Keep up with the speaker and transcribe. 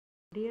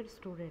Dear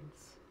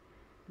students,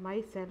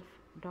 myself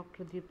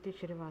Dr. Deepti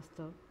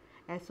Shrivastava,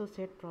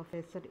 Associate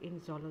Professor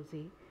in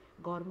Zoology,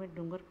 Government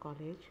Dungar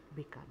College,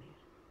 Bikaner.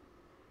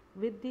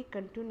 With the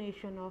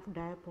continuation of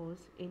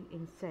Diapause in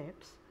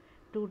insects,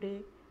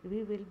 today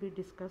we will be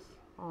discuss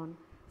on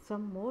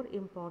some more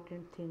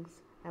important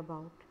things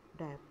about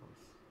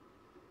Diapause.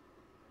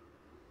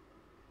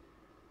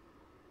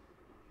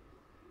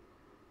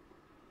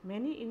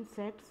 Many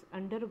insects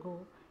undergo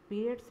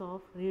periods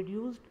of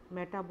reduced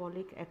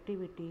metabolic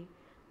activity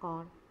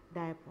called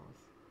diapause.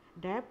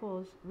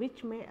 Diapause,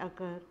 which may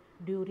occur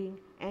during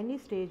any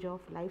stage of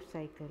life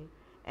cycle,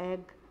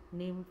 egg,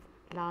 nymph,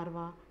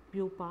 larva,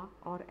 pupa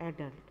or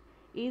adult,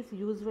 is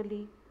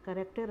usually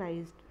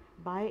characterized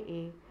by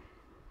a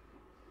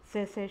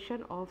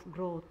cessation of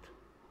growth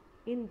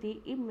in the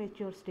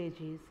immature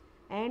stages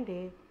and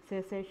a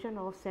cessation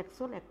of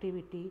sexual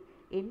activity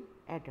in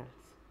adults.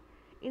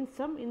 In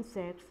some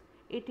insects,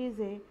 it is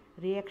a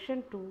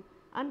reaction to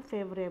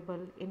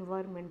unfavorable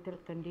environmental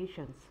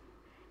conditions.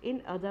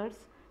 In others,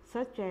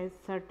 such as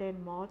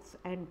certain moths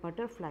and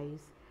butterflies,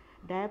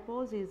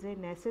 diapause is a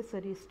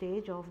necessary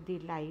stage of the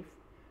life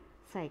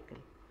cycle.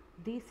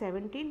 The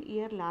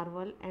 17-year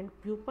larval and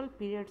pupal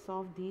periods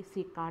of the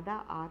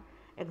cicada are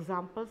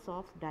examples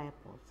of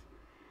diapause.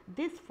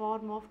 This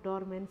form of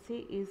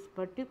dormancy is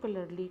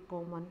particularly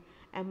common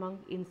among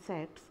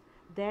insects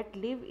that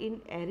live in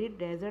arid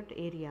desert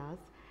areas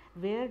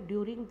where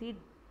during the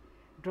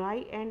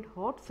dry and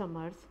hot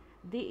summers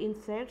the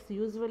insects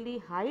usually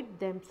hide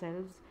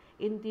themselves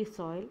in the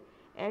soil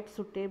at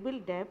suitable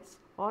depths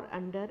or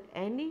under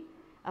any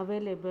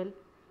available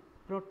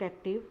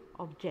protective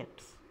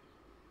objects.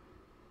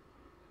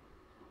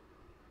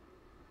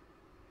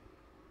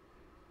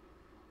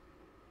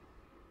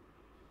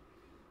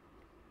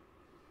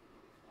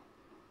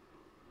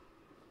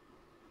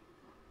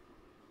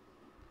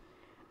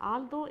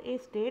 Although a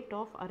state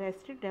of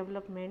arrested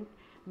development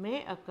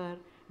may occur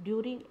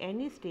during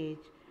any stage,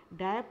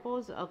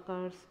 diapause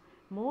occurs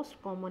most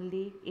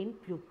commonly in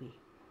pupae.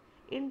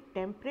 In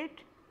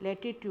temperate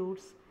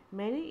latitudes,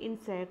 many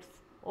insects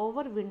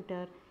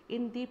overwinter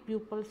in the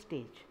pupal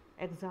stage.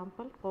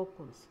 Example,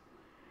 cockroaches.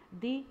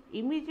 The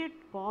immediate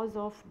cause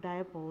of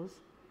diapause,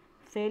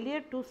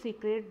 failure to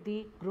secrete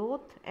the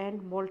growth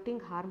and molting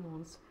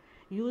hormones,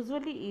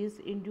 usually is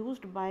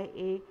induced by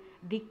a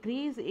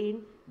decrease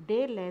in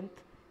day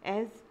length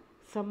as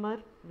summer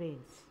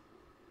wanes.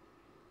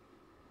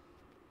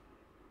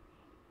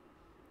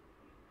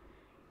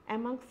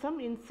 Among some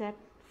insect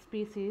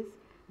species,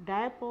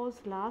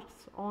 diapause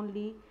lasts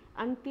only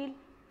until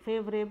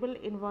favorable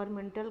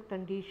environmental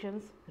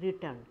conditions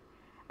return,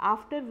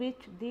 after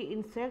which the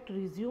insect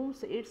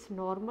resumes its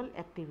normal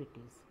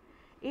activities.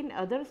 In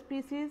other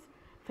species,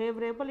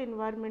 favorable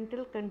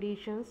environmental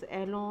conditions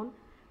alone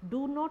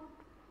do not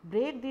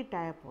break the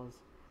diapause.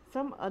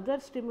 Some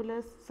other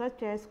stimulus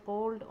such as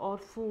cold or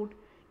food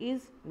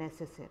is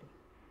necessary.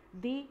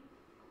 The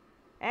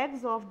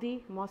eggs of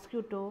the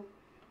mosquito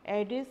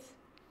Aedes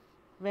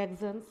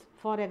vexans,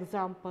 for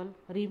example,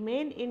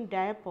 remain in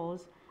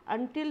diapause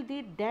until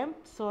the damp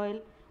soil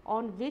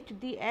on which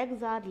the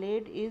eggs are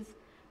laid is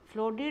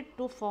flooded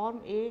to form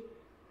a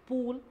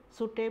pool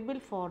suitable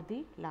for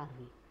the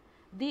larvae.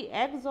 The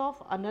eggs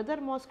of another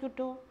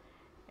mosquito,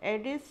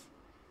 Aedes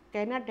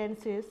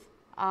canadensis,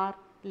 are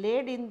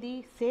laid in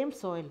the same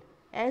soil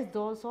as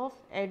those of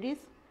Aedes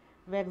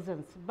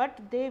vexans, but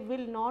they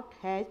will not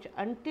hatch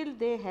until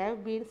they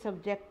have been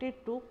subjected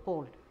to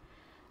cold.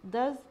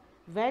 Thus,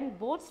 when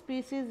both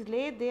species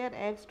lay their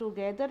eggs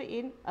together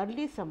in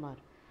early summer,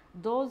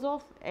 those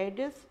of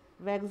Aedes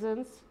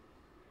vexans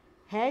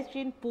hatch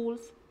in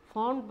pools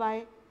formed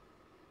by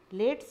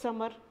late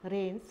summer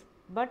rains,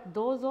 but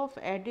those of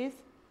Aedes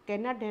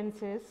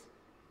canadensis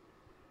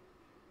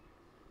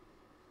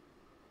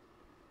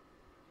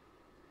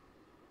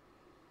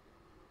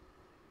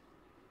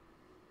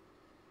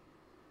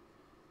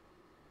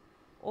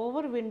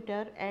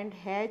overwinter and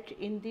hatch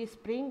in the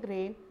spring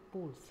rain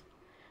pools.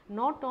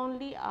 Not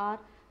only are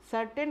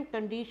certain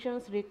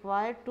conditions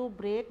required to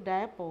break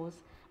diapause,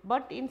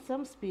 but in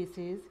some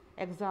species,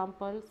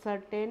 example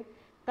certain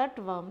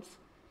cutworms,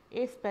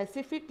 a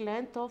specific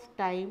length of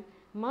time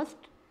must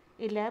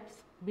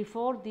elapse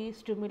before the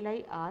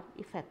stimuli are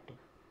effective.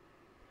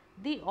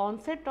 The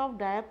onset of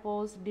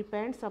diapause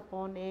depends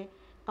upon a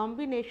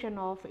combination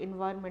of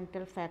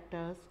environmental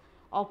factors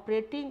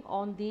operating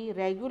on the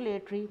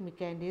regulatory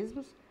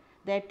mechanisms,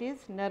 that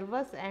is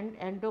nervous and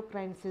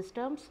endocrine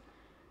systems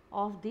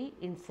of the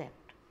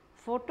insect.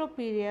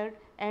 Photoperiod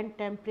and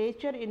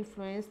temperature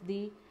influence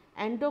the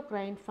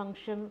endocrine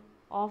function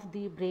of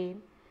the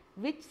brain,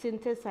 which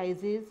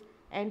synthesizes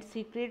and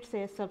secretes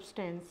a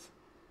substance,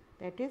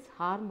 that is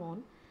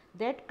hormone,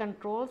 that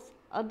controls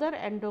other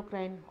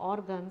endocrine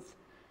organs,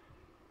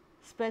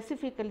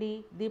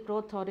 specifically the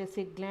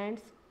prothoracic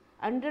glands.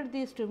 Under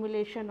the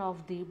stimulation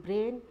of the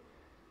brain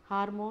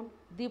hormone,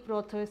 the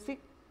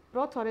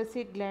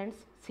prothoracic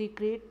glands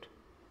secrete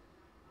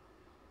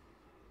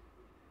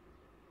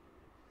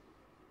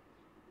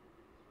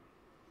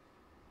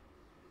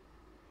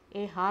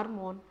a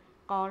hormone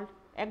called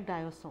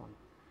ecdysone.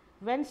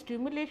 When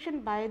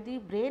stimulation by the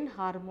brain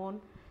hormone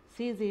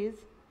ceases,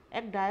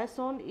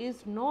 ecdysone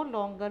is no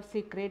longer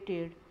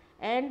secreted,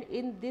 and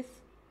in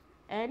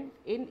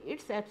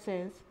its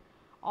absence,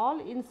 all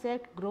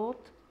insect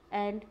growth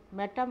and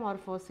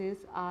metamorphosis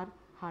are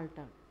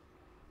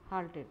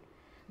halted.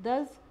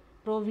 Thus,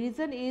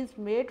 provision is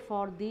made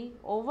for the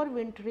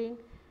overwintering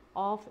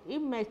of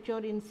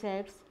immature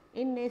insects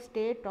in a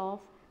state of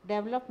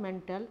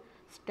developmental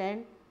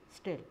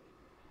standstill.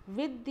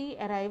 With the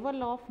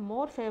arrival of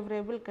more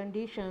favorable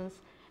conditions,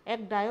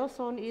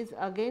 ecdysone is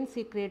again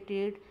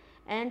secreted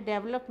and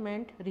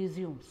development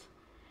resumes.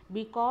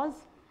 Because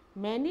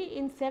many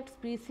insect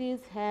species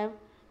have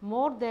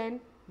more than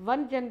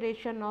one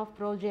generation of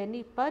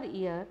progeny per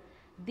year,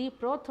 the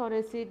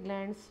prothoracic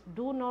glands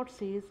do not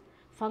cease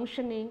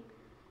functioning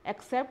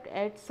except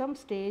at some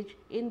stage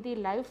in the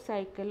life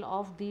cycle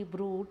of the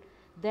brood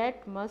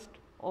that must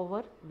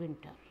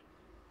overwinter.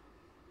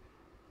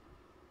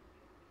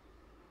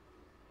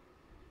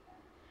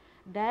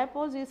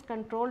 Diapause is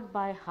controlled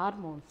by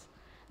hormones.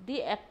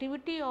 The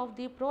activity of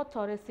the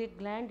prothoracic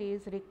gland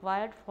is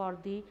required for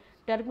the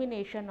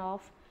termination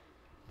of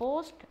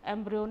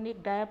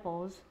post-embryonic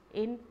diapause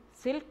in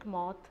silk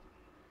moth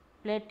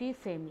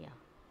Platysemia.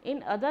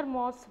 In other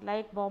moths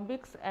like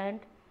bombyx and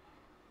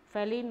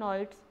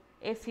phalinoids,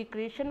 a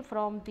secretion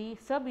from the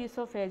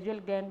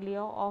subesophageal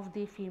ganglia of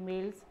the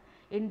females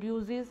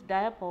induces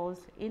diapause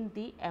in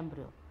the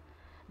embryo.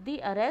 The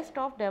arrest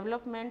of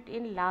development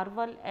in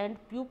larval and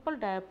pupal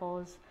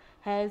diapause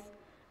has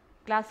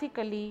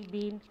classically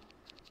been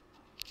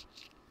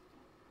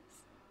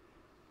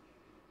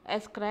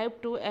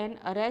ascribed to an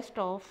arrest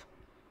of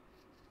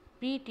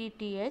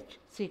PTTH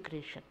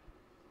secretion.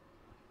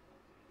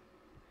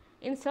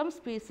 In some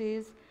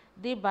species,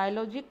 the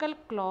biological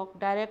clock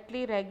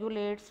directly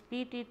regulates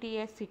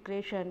PTTH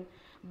secretion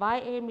by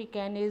a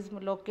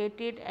mechanism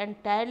located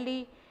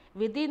entirely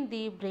within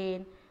the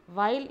brain,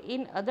 while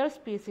in other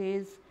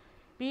species,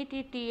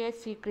 PTTH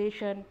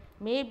secretion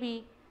may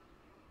be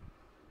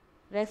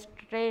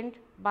restrained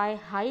by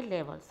high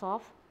levels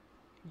of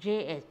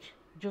JH,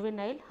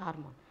 juvenile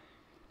hormone.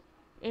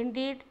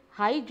 Indeed,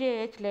 high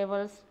JH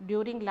levels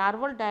during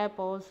larval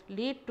diapause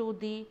lead to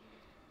the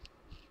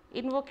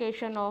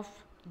invocation of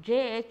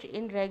JH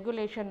in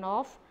regulation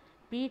of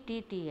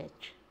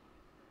PTTH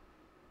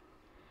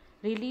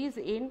release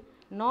in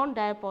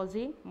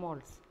non-diaposing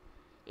molds.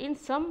 In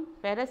some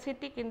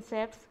parasitic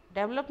insects,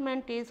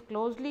 development is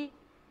closely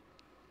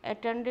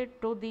attended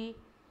to the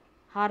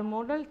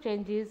hormonal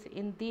changes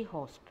in the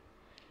host.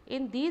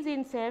 In these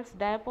insects,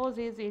 diapause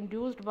is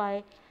induced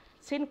by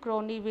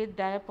synchrony with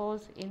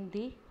diapause in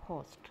the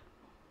host.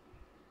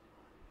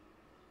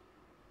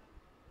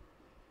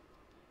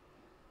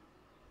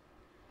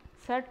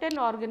 Certain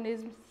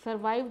organisms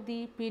survive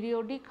the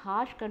periodic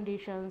harsh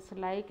conditions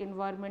like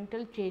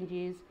environmental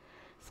changes,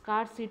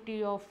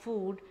 scarcity of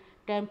food,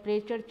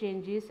 temperature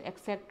changes,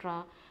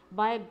 etc.,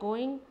 by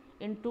going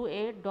into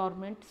a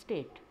dormant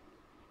state.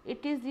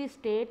 It is the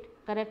state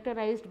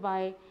characterized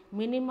by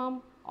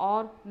minimum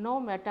or no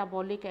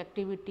metabolic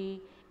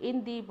activity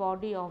in the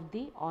body of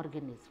the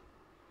organism.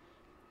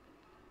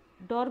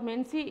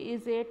 Dormancy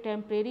is a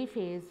temporary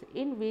phase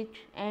in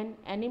which an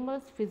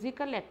animal's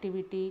physical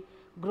activity,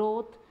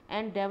 growth,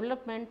 and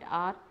development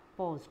are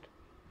paused.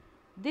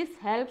 This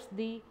helps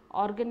the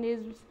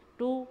organisms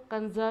to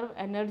conserve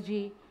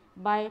energy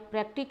by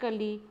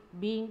practically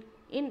being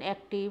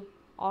inactive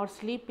or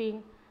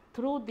sleeping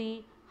through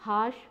the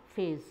harsh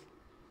phase.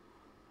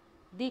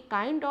 The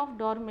kind of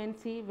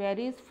dormancy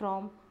varies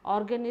from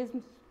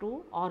organism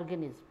to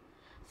organism.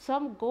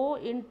 Some go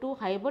into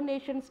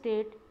hibernation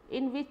state,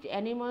 in which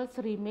animals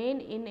remain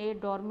in a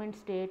dormant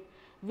state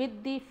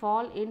with the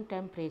fall in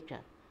temperature.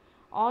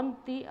 On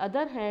the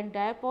other hand,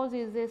 diapause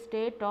is a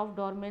state of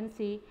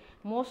dormancy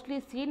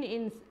mostly seen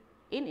in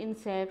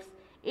insects,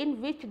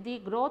 in which the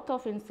growth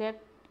of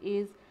insect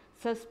is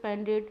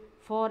suspended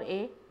for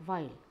a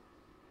while.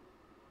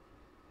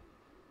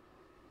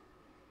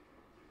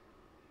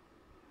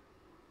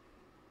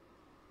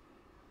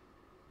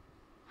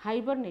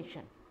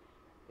 Hibernation.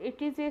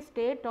 It is a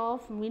state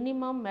of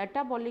minimum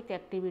metabolic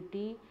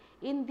activity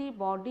in the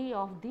body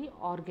of the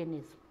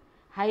organism.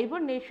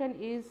 Hibernation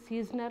is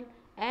seasonal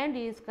and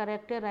is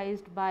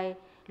characterized by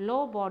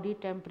low body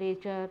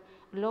temperature,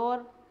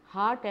 lower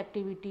heart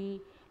activity,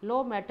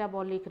 low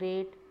metabolic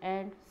rate,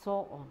 and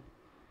so on.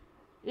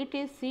 It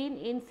is seen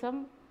in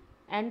some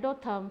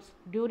endotherms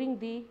during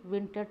the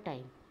winter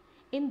time.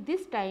 In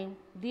this time,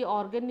 the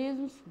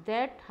organisms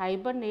that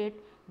hibernate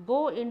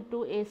go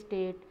into a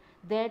state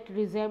that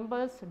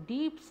resembles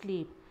deep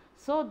sleep,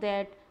 so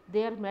that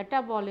their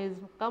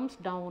metabolism comes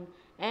down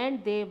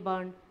and they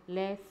burn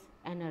less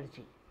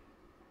energy.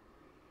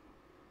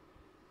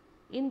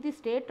 In the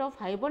state of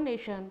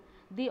hibernation,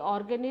 the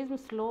organism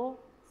slows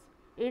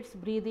its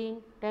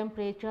breathing,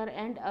 temperature,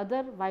 and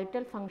other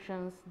vital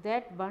functions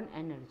that burn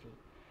energy.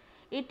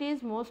 It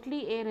is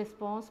mostly a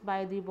response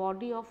by the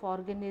body of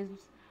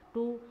organisms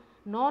to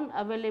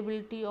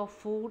non-availability of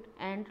food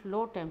and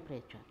low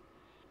temperature.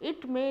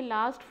 It may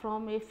last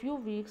from a few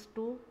weeks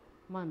to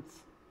months.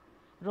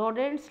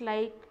 Rodents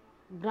like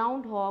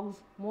groundhogs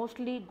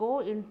mostly go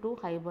into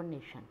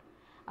hibernation.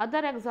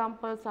 Other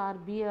examples are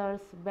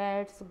bears,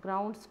 bats,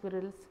 ground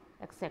squirrels,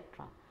 etc.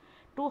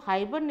 To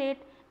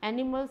hibernate,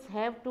 animals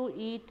have to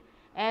eat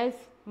as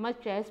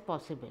much as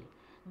possible.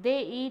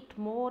 They eat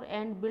more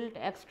and build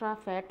extra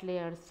fat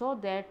layers so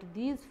that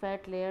these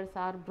fat layers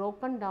are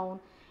broken down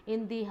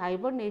in the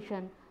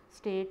hibernation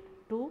state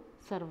to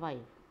survive.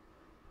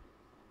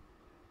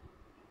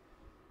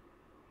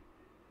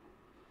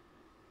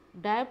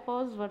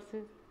 Diapause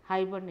versus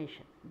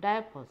hibernation.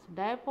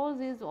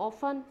 Diapause is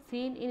often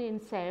seen in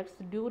insects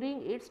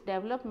during its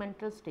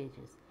developmental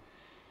stages.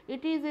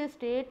 It is a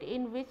state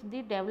in which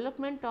the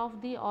development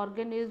of the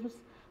organisms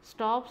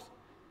stops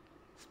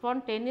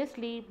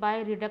spontaneously by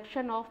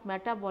reduction of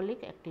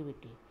metabolic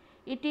activity.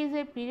 It is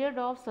a period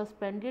of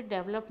suspended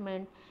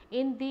development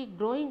in the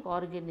growing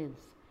organisms.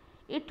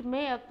 It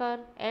may occur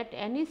at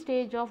any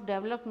stage of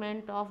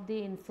development of the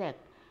insect,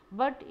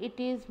 but it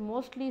is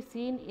mostly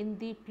seen in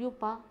the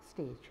pupa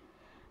stage.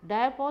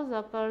 Diapause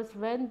occurs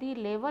when the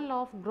level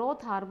of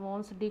growth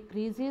hormones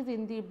decreases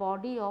in the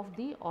body of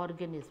the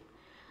organism.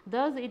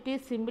 Thus, it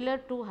is similar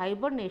to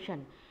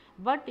hibernation,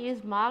 but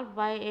is marked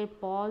by a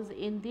pause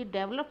in the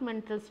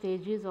developmental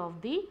stages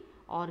of the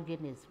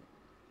organism.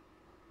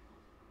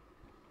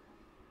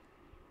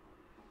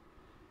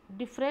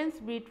 Difference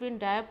between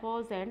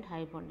diapause and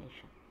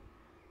hibernation.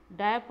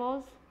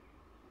 Diapause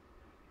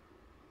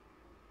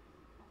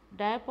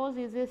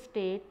is a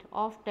state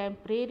of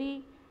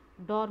temporary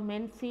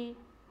dormancy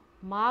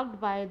marked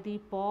by the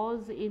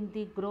pause in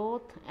the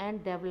growth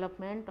and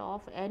development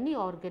of any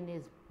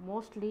organism,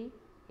 mostly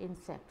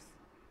insects.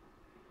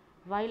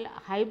 While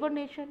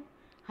hibernation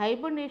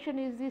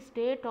is the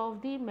state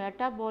of the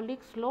metabolic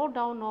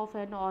slowdown of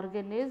an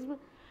organism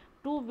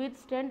to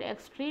withstand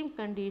extreme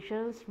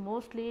conditions,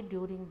 mostly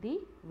during the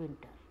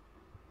winter.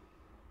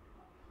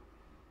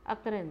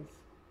 Occurrence.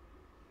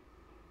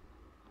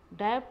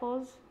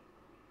 Diapause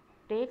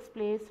takes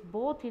place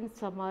both in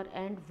summer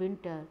and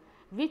winter,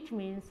 which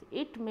means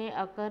it may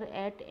occur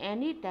at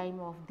any time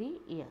of the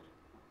year.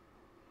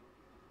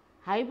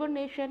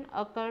 Hibernation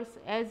occurs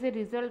as a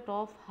result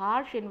of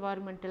harsh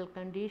environmental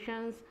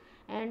conditions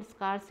and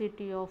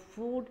scarcity of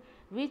food,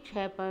 which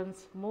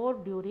happens more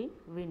during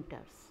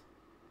winters.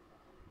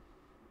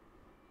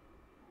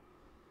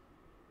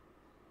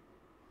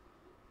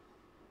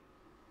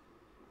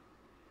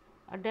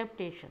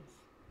 Adaptations.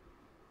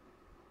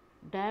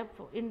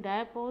 In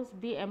diapause,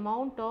 the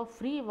amount of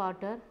free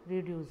water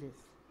reduces.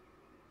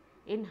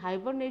 In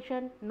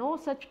hibernation, no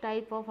such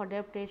type of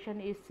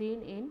adaptation is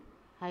seen in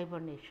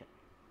hibernation.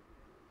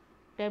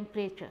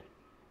 Temperature.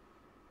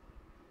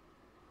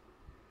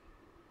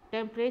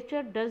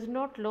 Temperature does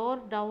not lower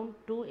down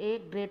to a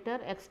greater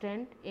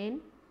extent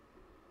in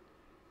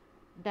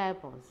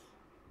diapause.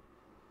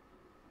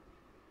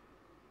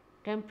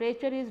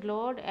 Temperature is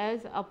lowered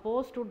as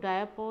opposed to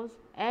diapause,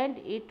 and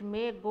it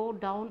may go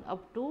down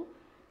up to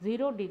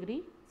 0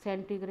 degree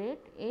centigrade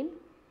in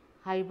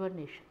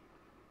hibernation.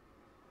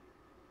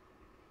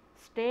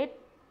 State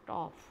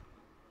of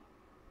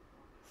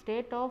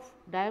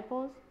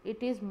diapause,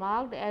 it is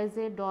marked as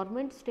a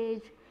dormant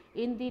stage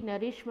in the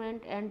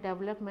nourishment and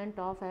development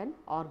of an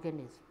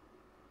organism.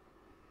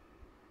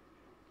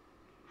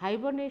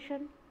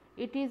 Hibernation,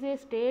 it is a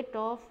state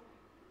of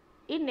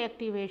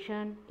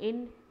inactivation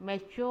in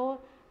mature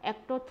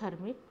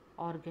ectothermic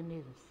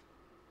organisms.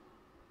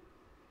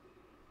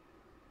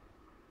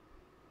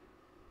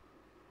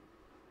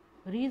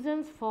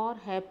 Reasons for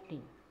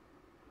happening.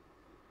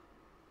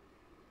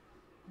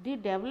 The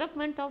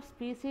development of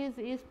species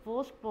is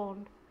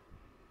postponed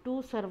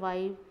to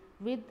survive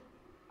with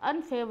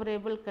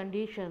unfavorable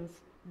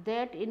conditions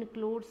that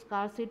include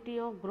scarcity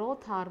of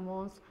growth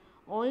hormones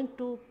owing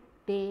to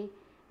day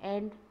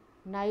and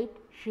night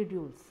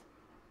schedules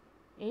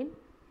in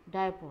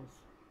diapause,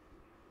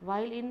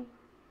 while in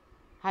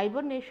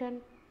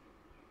hibernation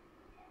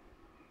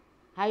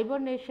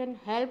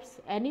helps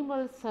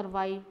animals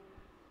survive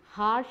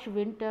harsh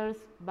winters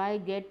by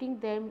getting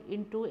them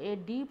into a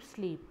deep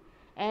sleep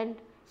and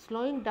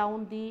slowing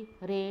down the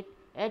rate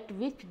at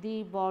which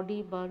the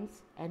body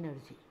burns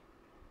energy.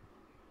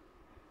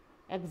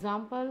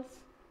 Examples: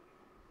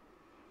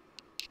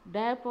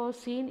 diapause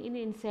seen in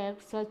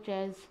insects such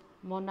as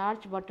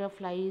monarch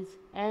butterflies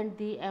and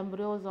the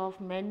embryos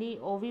of many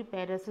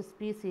oviparous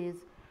species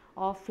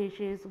of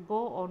fishes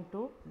go on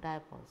to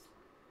diapause.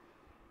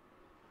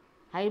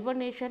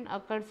 Hibernation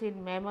occurs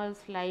in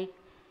mammals like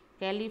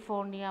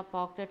California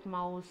pocket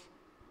mouse,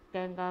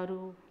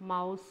 kangaroo,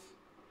 mouse,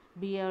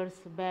 bears,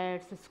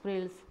 bats,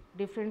 squirrels,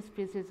 different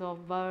species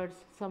of birds,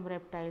 some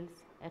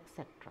reptiles,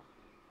 etc.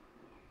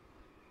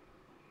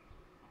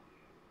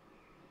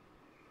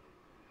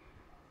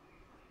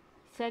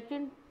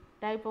 Second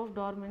type of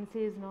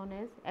dormancy is known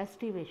as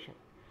estivation.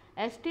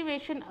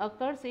 Estivation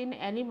occurs in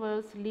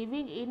animals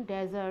living in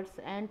deserts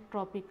and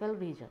tropical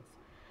regions.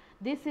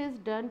 This is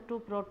done to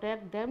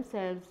protect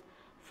themselves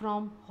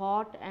from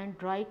hot and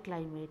dry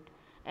climate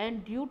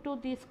and due to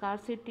the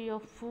scarcity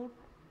of food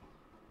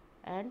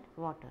and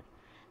water.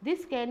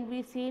 This can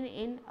be seen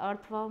in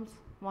earthworms,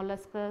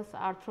 molluscs,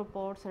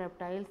 arthropods,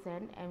 reptiles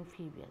and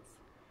amphibians.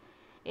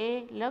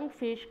 A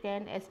lungfish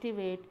can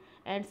estivate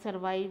and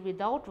survive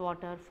without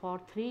water for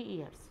 3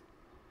 years.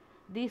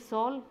 The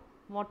sole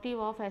motive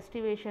of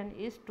estivation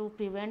is to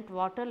prevent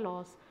water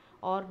loss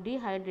or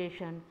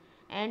dehydration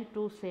and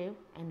to save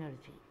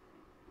energy.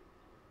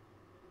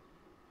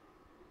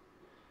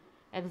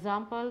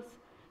 Examples: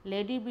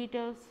 lady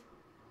beetles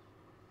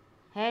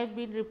have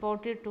been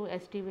reported to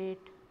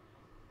estivate.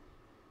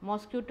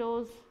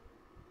 Mosquitoes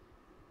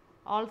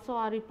also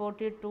are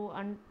reported to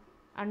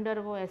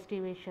undergo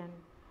estivation.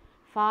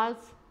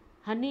 False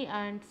honey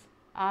ants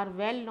are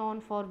well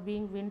known for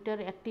being winter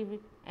active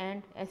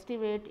and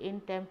estivate in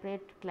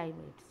temperate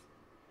climates.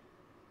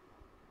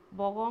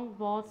 Bogong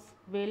moths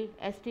will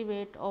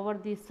estivate over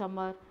the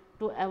summer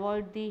to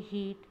avoid the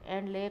heat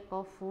and lack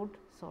of food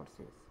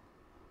sources.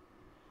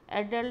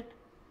 Adult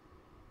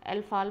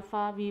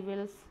alfalfa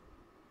weevils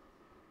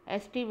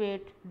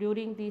estivate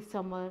during the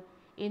summer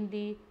in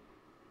the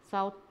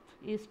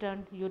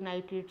southeastern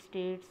United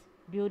States,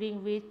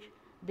 during which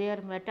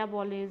their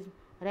metabolism,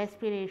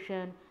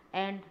 respiration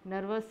and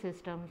nervous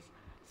systems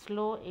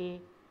slow a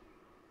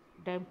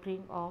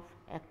dampening of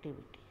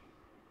activity.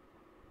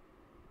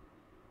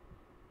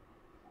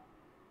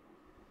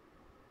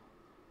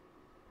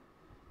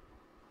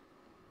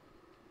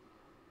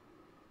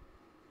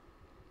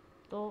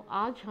 तो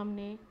आज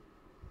हमने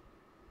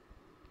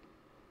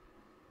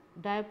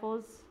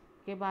डायपोज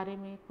के बारे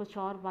में कुछ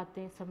और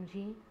बातें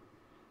समझी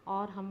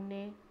और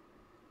हमने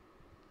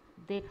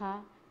देखा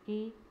कि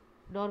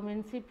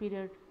डोरमेंसी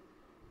पीरियड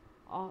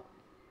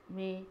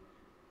में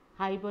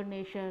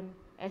हाइबरनेशन,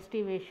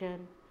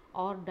 एस्टिवेशन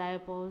और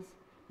डायपोज,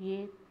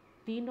 ये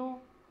तीनों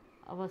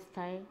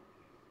अवस्थाएं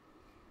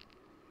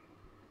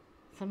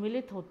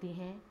सम्मिलित होती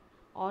हैं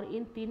और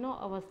इन तीनों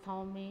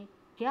अवस्थाओं में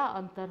क्या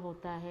अंतर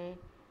होता है,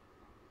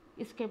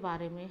 इसके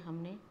बारे में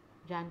हमने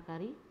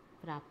जानकारी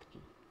प्राप्त की।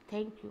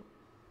 Thank you.